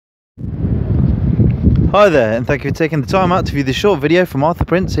Hi there, and thank you for taking the time out to view this short video from Arthur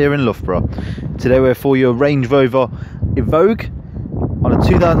Prince here in Loughborough. Today we're for your Range Rover Evoque on a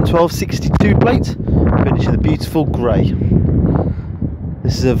 2012 62 plate, finished in a beautiful grey.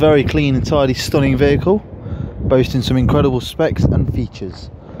 This is a very clean and tidy, stunning vehicle, boasting some incredible specs and features.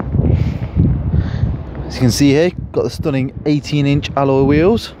 As you can see here, got the stunning 18-inch alloy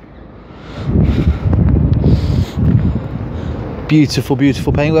wheels. Beautiful,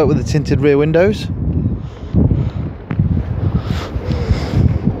 beautiful paintwork with the tinted rear windows.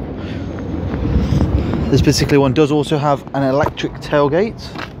 This particular one does also have an electric tailgate,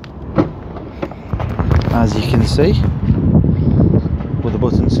 as you can see, with the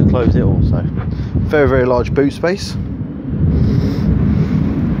buttons to close it also. Very, very large boot space.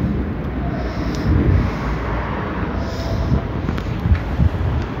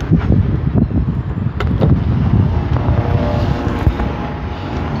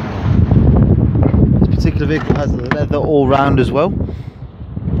 This particular vehicle has leather all round as well,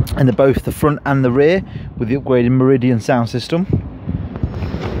 and both the front and the rear with the upgraded Meridian sound system.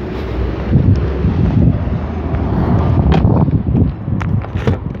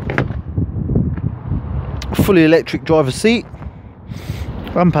 Fully electric driver's seat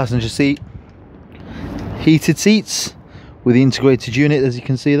and passenger seat, heated seats with the integrated unit, as you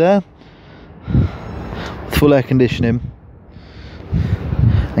can see there, full air conditioning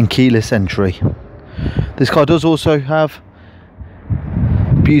and keyless entry. This car does also have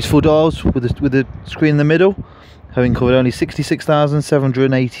beautiful dials with the screen in the middle, having covered only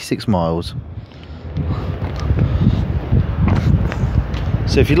 66,786 miles.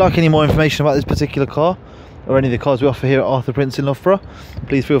 So if you'd like any more information about this particular car or any of the cars we offer here at Arthur Prince in Loughborough,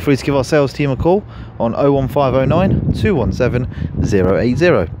 please feel free to give our sales team a call on 01509 217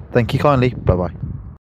 080. Thank you kindly. Bye bye.